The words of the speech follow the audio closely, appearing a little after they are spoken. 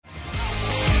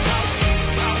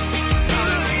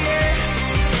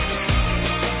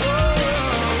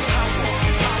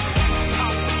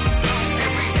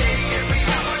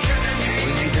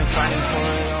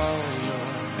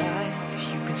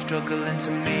to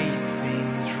make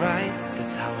things right.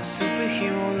 That's how a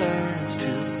superhero learns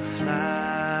to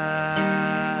fly.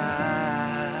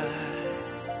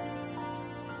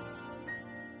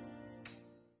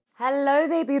 Hello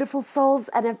there, beautiful souls,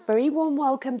 and a very warm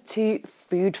welcome to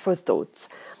Food for Thoughts.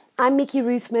 I'm Mickey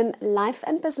Ruthman, life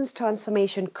and business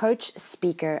transformation coach,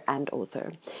 speaker, and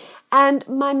author. And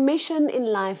my mission in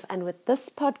life and with this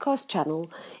podcast channel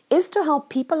is to help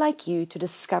people like you to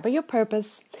discover your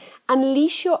purpose,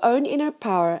 unleash your own inner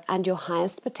power and your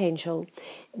highest potential,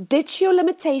 ditch your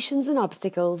limitations and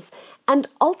obstacles, and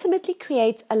ultimately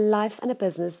create a life and a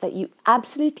business that you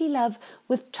absolutely love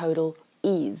with total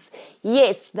ease.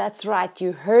 Yes, that's right.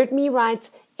 You heard me right.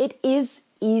 It is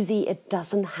easy. It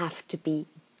doesn't have to be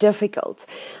difficult.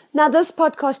 Now, this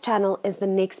podcast channel is the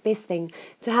next best thing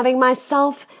to having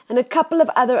myself and a couple of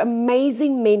other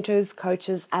amazing mentors,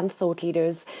 coaches, and thought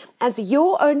leaders as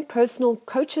your own personal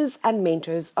coaches and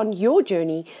mentors on your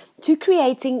journey to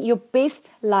creating your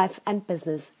best life and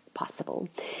business possible.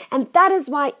 And that is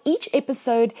why each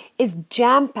episode is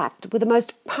jam-packed with the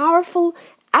most powerful,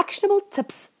 actionable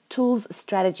tips, tools,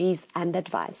 strategies, and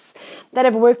advice that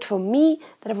have worked for me,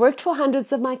 that have worked for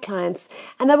hundreds of my clients,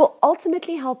 and that will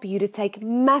ultimately help you to take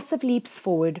massive leaps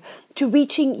forward to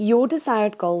reaching your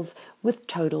desired goals with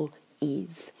total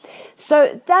ease.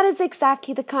 So that is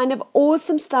exactly the kind of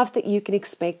awesome stuff that you can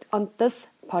expect on this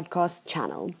podcast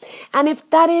channel. And if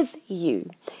that is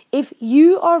you, if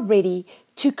you are ready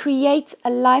to create a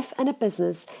life and a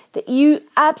business that you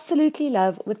absolutely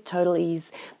love with total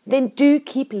ease, then do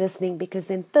keep listening, because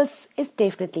then this is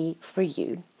definitely for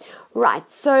you.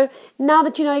 Right, so now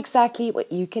that you know exactly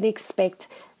what you can expect,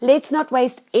 let's not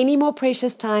waste any more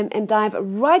precious time and dive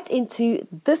right into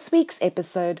this week's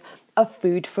episode of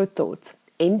Food for Thought.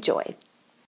 Enjoy.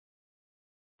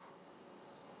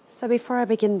 So before I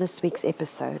begin this week's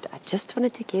episode, I just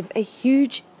wanted to give a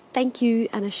huge thank you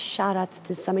and a shout out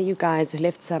to some of you guys who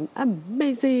left some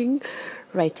amazing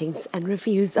ratings and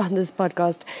reviews on this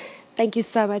podcast. Thank you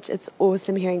so much. It's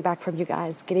awesome hearing back from you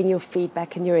guys, getting your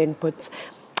feedback and your inputs.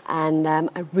 And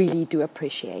I really do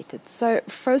appreciate it. So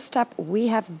first up, we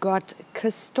have got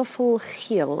Christoffel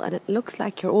Giel, and it looks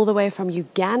like you're all the way from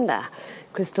Uganda,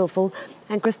 Christoffel.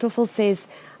 And Christoffel says,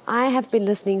 I have been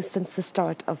listening since the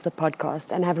start of the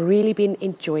podcast and have really been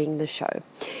enjoying the show.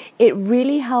 It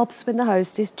really helps when the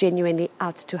host is genuinely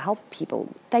out to help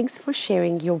people. Thanks for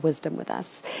sharing your wisdom with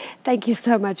us. Thank you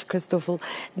so much, Christoffel.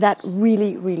 That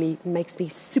really, really makes me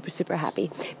super, super happy,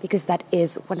 because that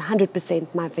is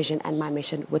 100% my vision and my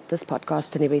mission with this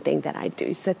podcast and everything that I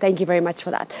do. So thank you very much for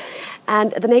that.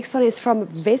 And the next one is from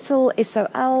Vessel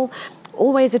SOL.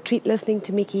 Always a treat listening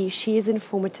to Mickey. She is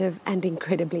informative and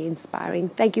incredibly inspiring.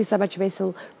 Thank you so much,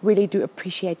 Vessel. Really do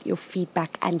appreciate your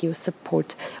feedback and your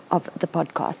support of the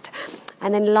podcast.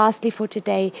 And then lastly for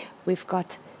today, we've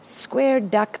got Square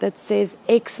Duck that says,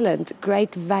 excellent,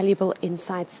 great, valuable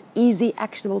insights, easy,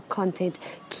 actionable content.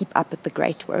 Keep up with the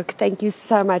great work. Thank you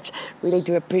so much. Really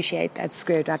do appreciate that,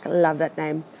 Square Duck. I love that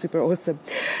name. Super awesome.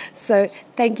 So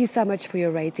thank you so much for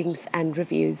your ratings and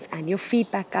reviews and your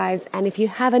feedback, guys. And if you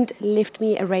haven't left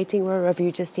me a rating or a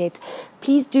review just yet,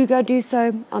 please do go do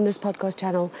so on this podcast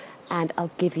channel, and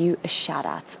I'll give you a shout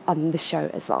out on the show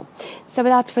as well. So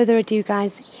without further ado,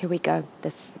 guys, here we go.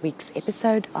 This week's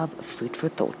episode of Food for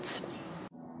Thought.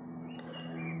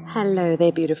 Hello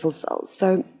there, beautiful souls.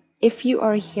 So if you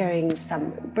are hearing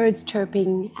some birds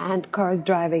chirping and cars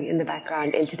driving in the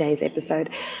background in today's episode,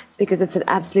 it's because it's an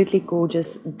absolutely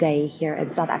gorgeous day here in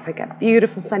South Africa.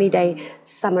 Beautiful sunny day,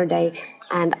 summer day.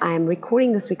 And I am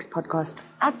recording this week's podcast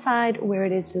outside, where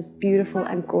it is just beautiful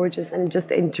and gorgeous, and just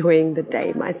enjoying the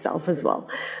day myself as well.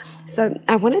 So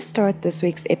I want to start this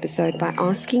week's episode by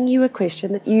asking you a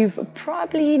question that you've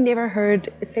probably never heard,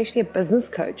 especially a business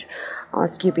coach,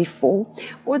 ask you before,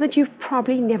 or that you've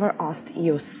probably never asked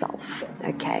yourself,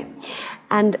 okay?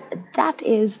 And that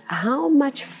is, how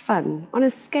much fun, on a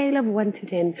scale of 1 to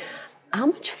 10, how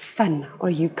much fun are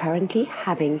you currently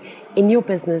having in your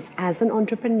business as an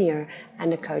entrepreneur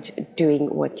and a coach doing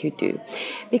what you do?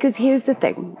 Because here's the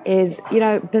thing is,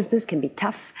 business can be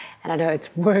tough, and I know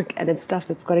it's work and it's stuff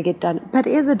that's got to get done, but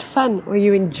is it fun? Are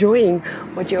you enjoying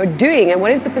what you're doing? And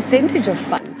what is the percentage of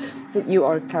fun that you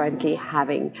are currently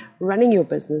having running your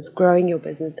business, growing your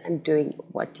business, and doing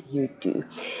what you do?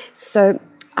 So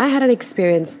I had an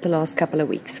experience the last couple of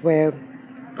weeks where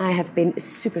I have been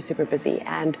super, super busy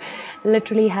and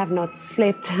literally have not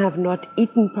slept, have not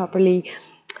eaten properly.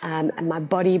 And my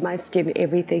body, my skin,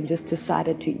 everything just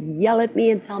decided to yell at me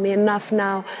and tell me enough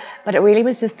now. But it really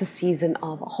was just a season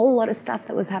of a whole lot of stuff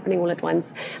that was happening all at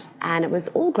once. And it was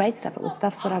all great stuff. It was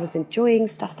stuff that I was enjoying,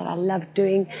 stuff that I loved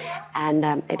doing.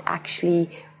 And it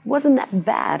actually wasn't that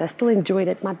bad. I still enjoyed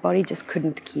it. My body just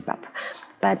couldn't keep up.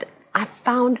 But I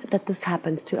found that this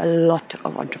happens to a lot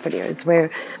of entrepreneurs where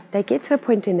they get to a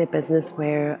point in their business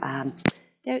where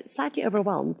they're slightly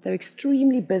overwhelmed. They're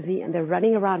extremely busy and they're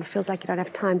running around. It feels like you don't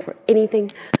have time for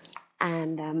anything.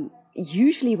 And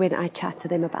usually when I chat to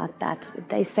them about that,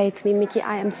 they say to me, Mickey,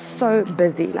 I am so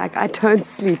busy. Like, I don't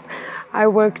sleep. I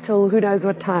work till who knows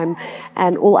what time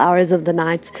and all hours of the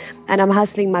night, and I'm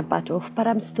hustling my butt off, but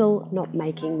I'm still not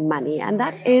making money. And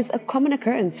that is a common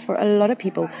occurrence for a lot of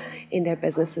people in their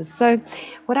businesses. So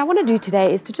what I want to do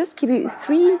today is to just give you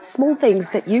 3 small things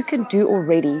that you can do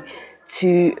already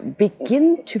to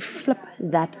begin to flip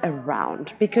that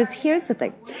around. Because here's the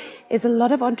thing, is a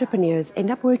lot of entrepreneurs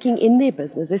end up working in their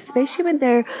business, especially when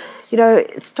they're,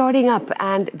 starting up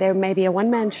and they're maybe a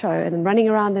one-man show and running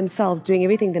around themselves, doing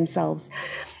everything themselves,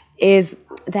 is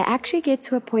they actually get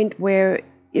to a point where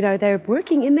they're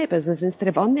working in their business instead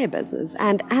of on their business.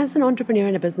 And as an entrepreneur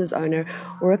and a business owner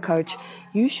or a coach,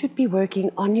 you should be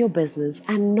working on your business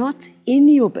and not in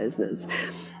your business.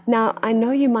 Now, I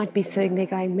know you might be sitting there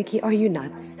going, Mickey, are you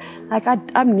nuts? Like,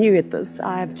 I'm new at this.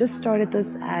 I've just started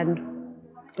this and,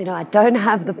 I don't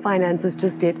have the finances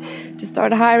just yet to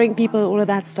start hiring people, all of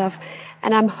that stuff.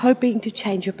 And I'm hoping to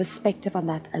change your perspective on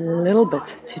that a little bit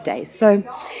today. So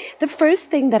the first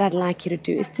thing that I'd like you to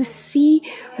do is to see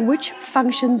which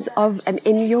functions of and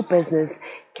in your business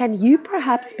can you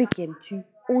perhaps begin to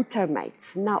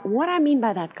automate. Now, what I mean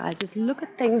by that, guys, is look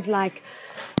at things like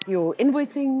your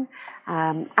invoicing,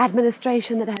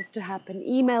 administration that has to happen,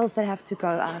 emails that have to go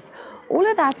out. All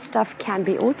of that stuff can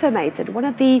be automated. One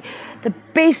of the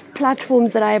best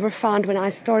platforms that I ever found when I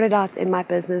started out in my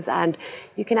business, and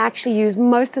you can actually use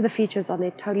most of the features on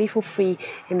there totally for free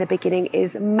in the beginning,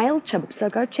 is MailChimp. So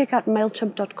go check out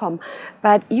MailChimp.com.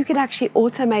 But you can actually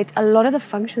automate a lot of the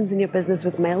functions in your business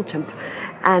with MailChimp.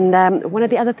 And one of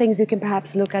the other things you can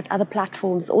perhaps look at, other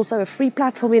platforms, also a free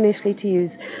platform initially to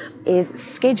use, is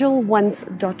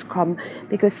ScheduleOnce.com,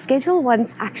 because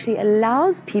ScheduleOnce actually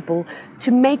allows people to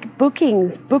make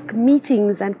bookings, book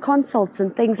meetings and consults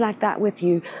and things like that with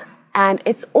you. And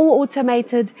it's all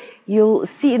automated. You'll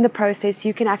see in the process,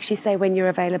 you can actually say when you're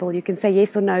available. You can say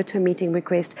yes or no to a meeting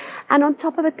request. And on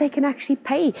top of it, they can actually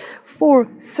pay for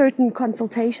certain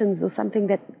consultations or something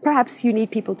that perhaps you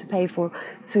need people to pay for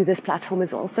through this platform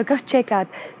as well. So go check out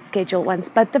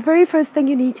ScheduleOnce. But the very first thing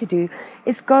you need to do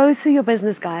is go through your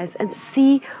business, guys, and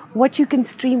see what you can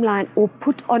streamline or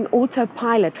put on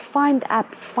autopilot. Find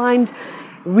apps, find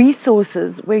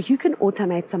resources where you can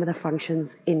automate some of the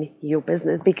functions in your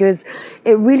business, because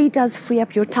it really does free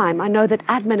up your time. I know that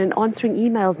admin and answering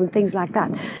emails and things like that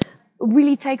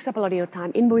really takes up a lot of your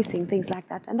time, invoicing, things like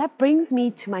that. And that brings me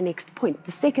to my next point.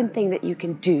 The second thing that you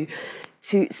can do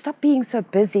to stop being so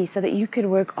busy so that you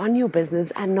can work on your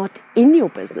business and not in your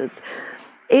business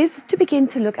is to begin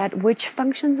to look at which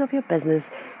functions of your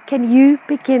business can you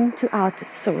begin to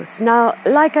outsource. Now,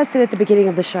 like I said at the beginning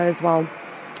of the show as well,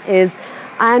 is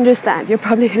I understand you're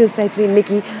probably going to say to me,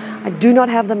 Mickey, I do not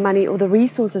have the money or the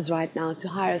resources right now to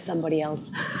hire somebody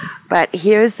else. But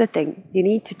here's the thing. You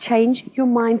need to change your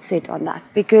mindset on that,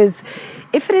 because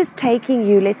if it is taking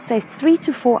you, let's say, 3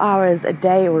 to 4 hours a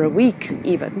day or a week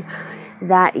even,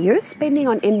 that you're spending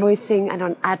on invoicing and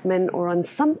on admin or on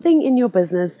something in your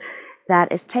business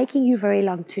that is taking you very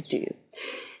long to do,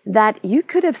 that you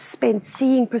could have spent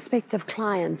seeing prospective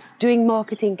clients, doing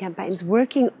marketing campaigns,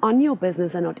 working on your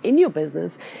business and not in your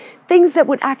business, things that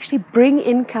would actually bring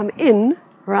income in,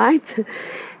 right?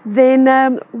 Then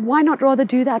why not rather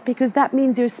do that? Because that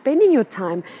means you're spending your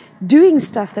time doing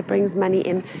stuff that brings money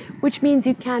in, which means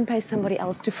you can pay somebody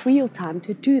else to free your time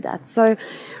to do that. So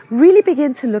really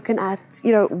begin to look at,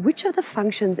 which are the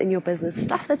functions in your business,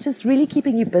 stuff that's just really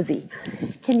keeping you busy.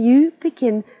 Can you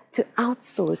begin to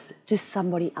outsource to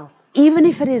somebody else, even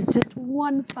if it is just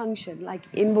one function, like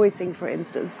invoicing, for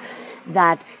instance,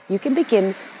 that you can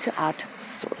begin to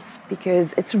outsource,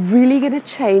 because it's really going to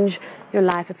change your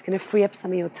life. It's going to free up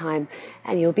some of your time,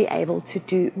 and you'll be able to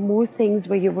do more things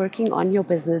where you're working on your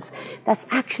business that's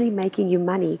actually making you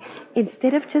money,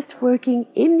 instead of just working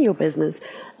in your business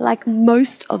like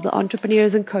most of the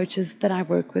entrepreneurs and coaches that I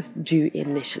work with do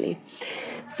initially.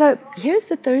 So here's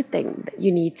the third thing that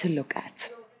you need to look at.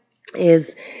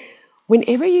 Is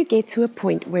whenever you get to a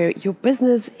point where your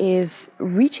business is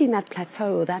reaching that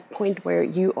plateau, or that point where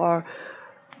you are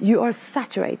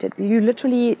saturated,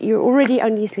 you're already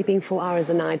only sleeping 4 hours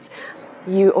a night,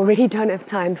 you already don't have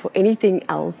time for anything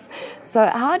else. So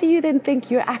how do you then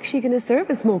think you're actually going to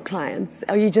service more clients?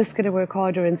 Are you just going to work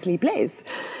harder and sleep less?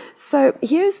 So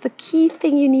here's the key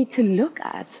thing you need to look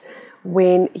at.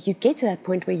 when you get to that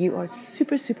point where you are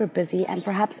super, super busy and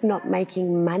perhaps not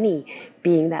making money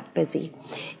being that busy,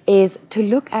 is to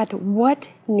look at what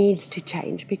needs to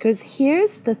change. Because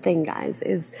here's the thing, guys,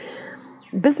 is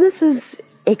businesses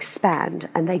expand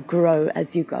and they grow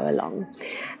as you go along.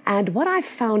 And what I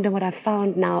found, and what I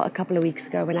found now a couple of weeks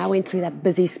ago when I went through that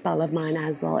busy spell of mine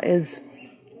as well, is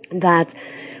that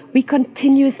we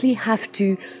continuously have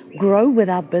to grow with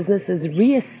our businesses,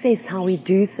 reassess how we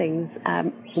do things,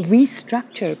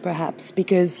 restructure perhaps,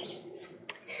 because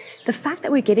the fact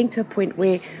that we're getting to a point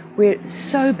where we're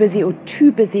so busy or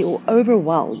too busy or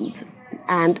overwhelmed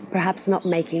and perhaps not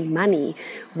making money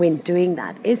when doing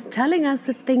that is telling us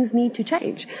that things need to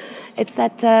change. It's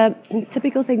that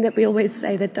typical thing that we always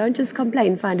say, that don't just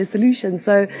complain, find a solution.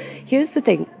 So here's the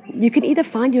thing. You can either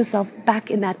find yourself back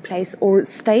in that place or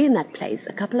stay in that place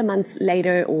a couple of months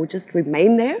later or just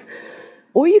remain there.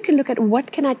 Or you can look at,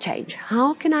 what can I change?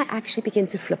 How can I actually begin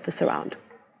to flip this around?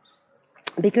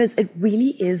 Because it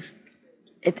really is,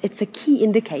 it's a key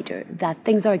indicator that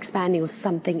things are expanding or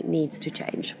something needs to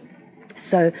change.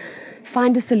 So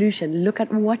find a solution, look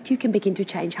at what you can begin to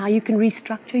change, how you can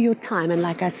restructure your time. And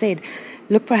like I said,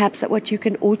 look perhaps at what you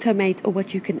can automate or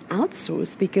what you can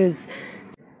outsource, because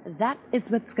that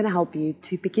is what's going to help you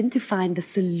to begin to find the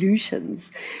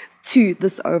solutions to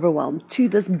this overwhelm, to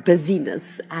this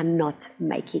busyness and not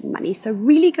making money. So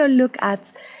really go look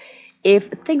at, if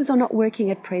things are not working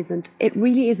at present, it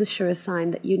really is a sure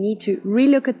sign that you need to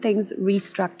relook at things,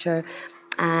 restructure,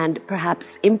 and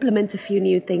perhaps implement a few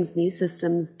new things, new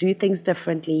systems, do things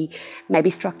differently, maybe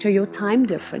structure your time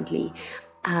differently.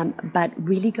 But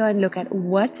really go and look at,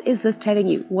 what is this telling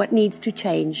you? What needs to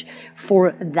change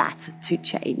for that to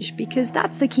change? Because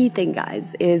that's the key thing,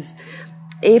 guys, is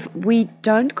if we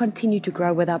don't continue to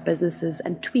grow with our businesses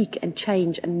and tweak and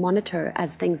change and monitor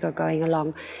as things are going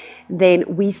along, then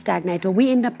we stagnate or we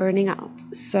end up burning out.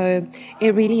 So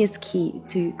it really is key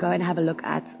to go and have a look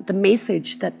at the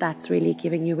message that that's really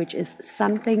giving you, which is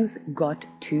something's got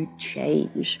to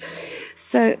change.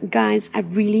 So guys, I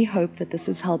really hope that this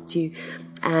has helped you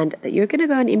and that you're going to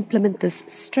go and implement this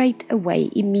straight away,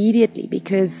 immediately,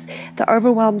 because the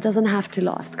overwhelm doesn't have to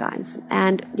last, guys.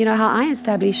 And you know how I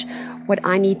establish what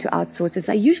I need to outsource is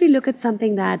I usually look at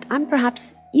something that I'm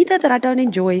perhaps either that I don't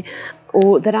enjoy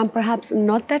or that I'm perhaps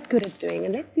not that good at doing.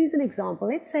 And let's use an example.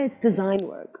 Let's say it's design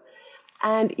work.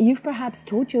 And you've perhaps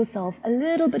taught yourself a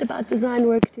little bit about design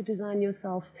work to design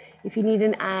yourself if you need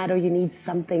an ad or you need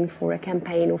something for a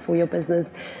campaign or for your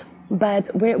business.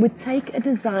 But where it would take a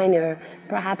designer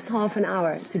perhaps half an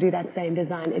hour to do that same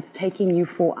design, it's taking you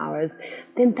 4 hours,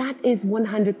 then that is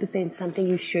 100% something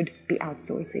you should be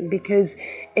outsourcing, because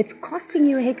it's costing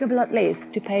you a heck of a lot less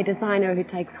to pay a designer who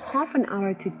takes half an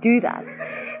hour to do that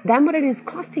than what it is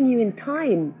costing you in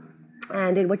time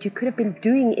and in what you could have been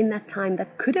doing in that time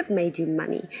that could have made you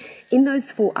money in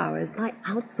those 4 hours by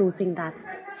outsourcing that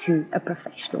to a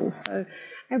professional. So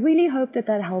I really hope that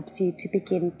that helps you to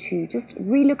begin to just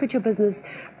relook at your business,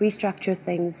 restructure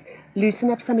things, loosen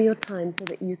up some of your time so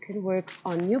that you can work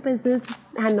on your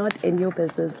business and not in your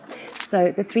business.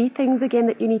 So the 3 things again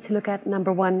that you need to look at.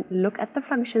 Number 1, look at the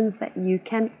functions that you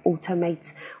can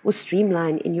automate or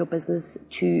streamline in your business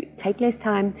to take less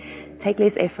time, take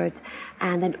less effort,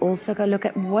 and then also go look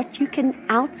at what you can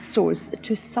outsource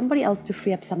to somebody else to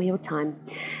free up some of your time.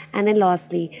 And then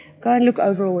lastly, go and look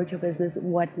overall at your business,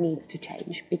 what needs to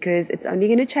change, because it's only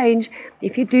going to change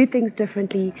if you do things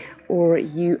differently or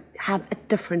you have a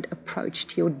different approach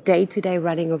to your day-to-day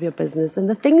running of your business and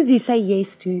the things you say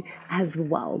yes to as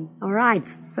well. All right.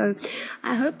 So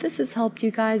I hope this has helped you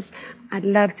guys. I'd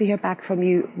love to hear back from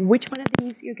you which one of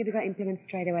these you're going to go implement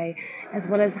straight away, as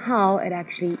well as how it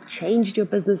actually changed your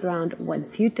business around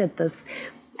once you did this.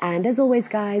 And as always,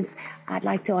 guys, I'd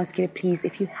like to ask you to please,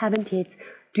 if you haven't yet,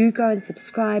 do go and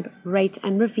subscribe, rate,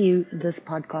 and review this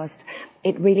podcast.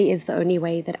 It really is the only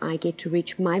way that I get to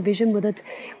reach my vision with it,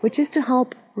 which is to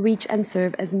help reach and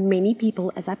serve as many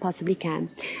people as I possibly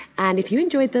can. And if you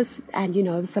enjoyed this and you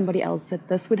know of somebody else that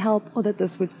this would help or that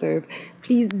this would serve,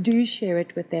 please do share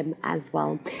it with them as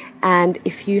well. And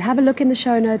if you have a look in the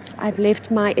show notes, I've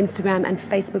left my Instagram and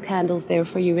Facebook handles there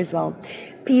for you as well.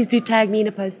 Please do tag me in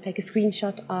a post, take a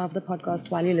screenshot of the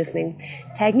podcast while you're listening.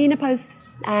 Tag me in a post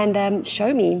and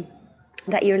show me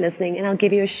that you're listening, and I'll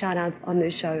give you a shout out on the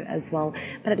show as well.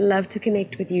 But I'd love to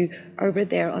connect with you over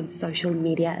there on social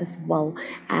media as well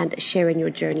and sharing your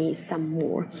journey some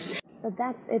more. So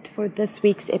that's it for this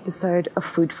week's episode of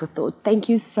Food for Thought. Thank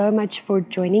you so much for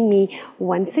joining me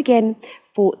once again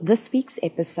for this week's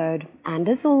episode. And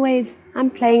as always,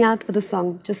 I'm playing out with a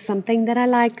song, just something that I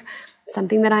like,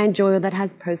 something that I enjoy or that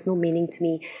has personal meaning to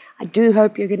me. I do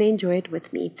hope you're going to enjoy it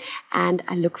with me. And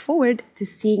I look forward to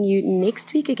seeing you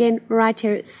next week again, right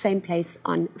here, same place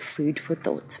on Food for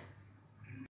Thought.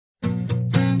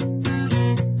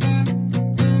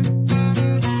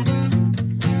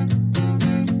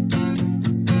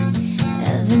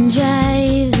 I've been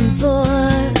driving for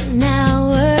an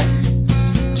hour,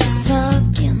 just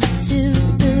talking to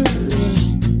the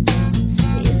rain.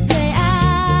 You say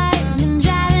I've been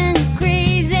driving you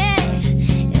crazy,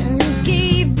 and it's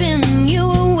keeping you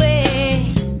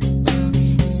away.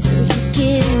 So just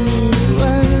give me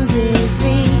one good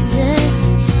reason,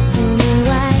 tell me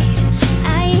why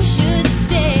I should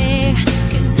stay.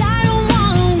 'Cause I don't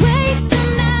wanna waste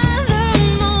another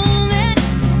moment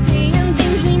saying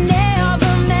things we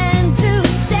never meant to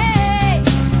say.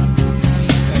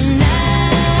 And I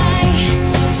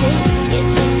take it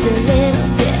just a little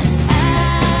bit. I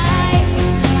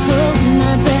hold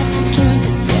my breath and count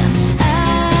to 10.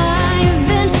 I've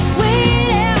been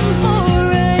waiting for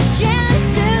a chance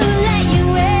to let you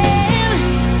in.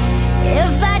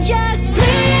 If I just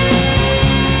breathe,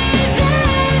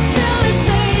 let it fill the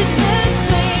space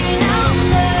between our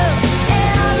love,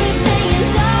 everything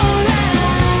is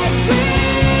alright.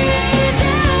 Breathe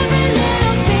every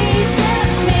little piece of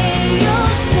me,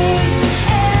 you'll see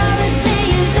everything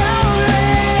is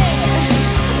alright.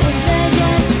 If I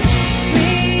just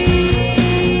breathe.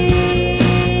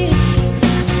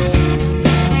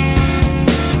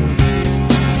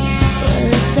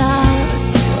 Well, it's all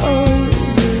so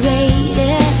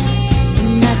overrated.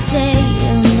 I'm not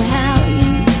saying how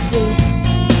you feel.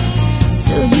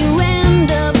 So you end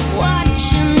up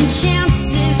watching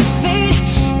chances fade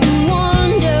and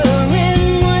wondering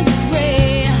what's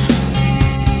real.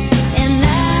 And I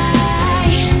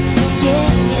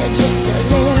give you just a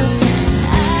little time.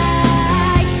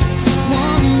 I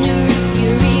wonder if you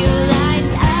realize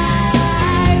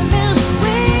I've been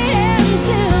waiting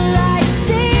till I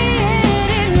see it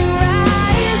in your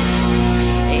eyes.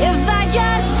 If I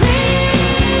just breathe,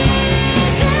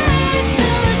 let it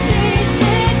fill the space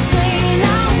between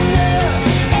our love,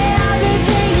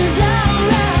 everything is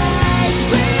alright.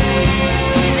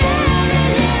 Breathe every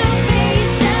little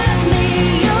piece of me,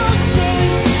 you'll see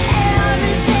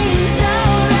everything is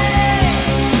alright.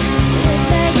 If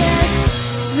I just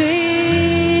breathe,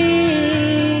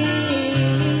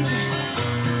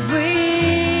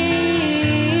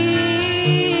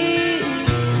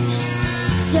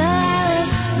 so I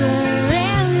whisper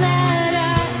in that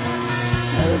I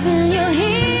hope it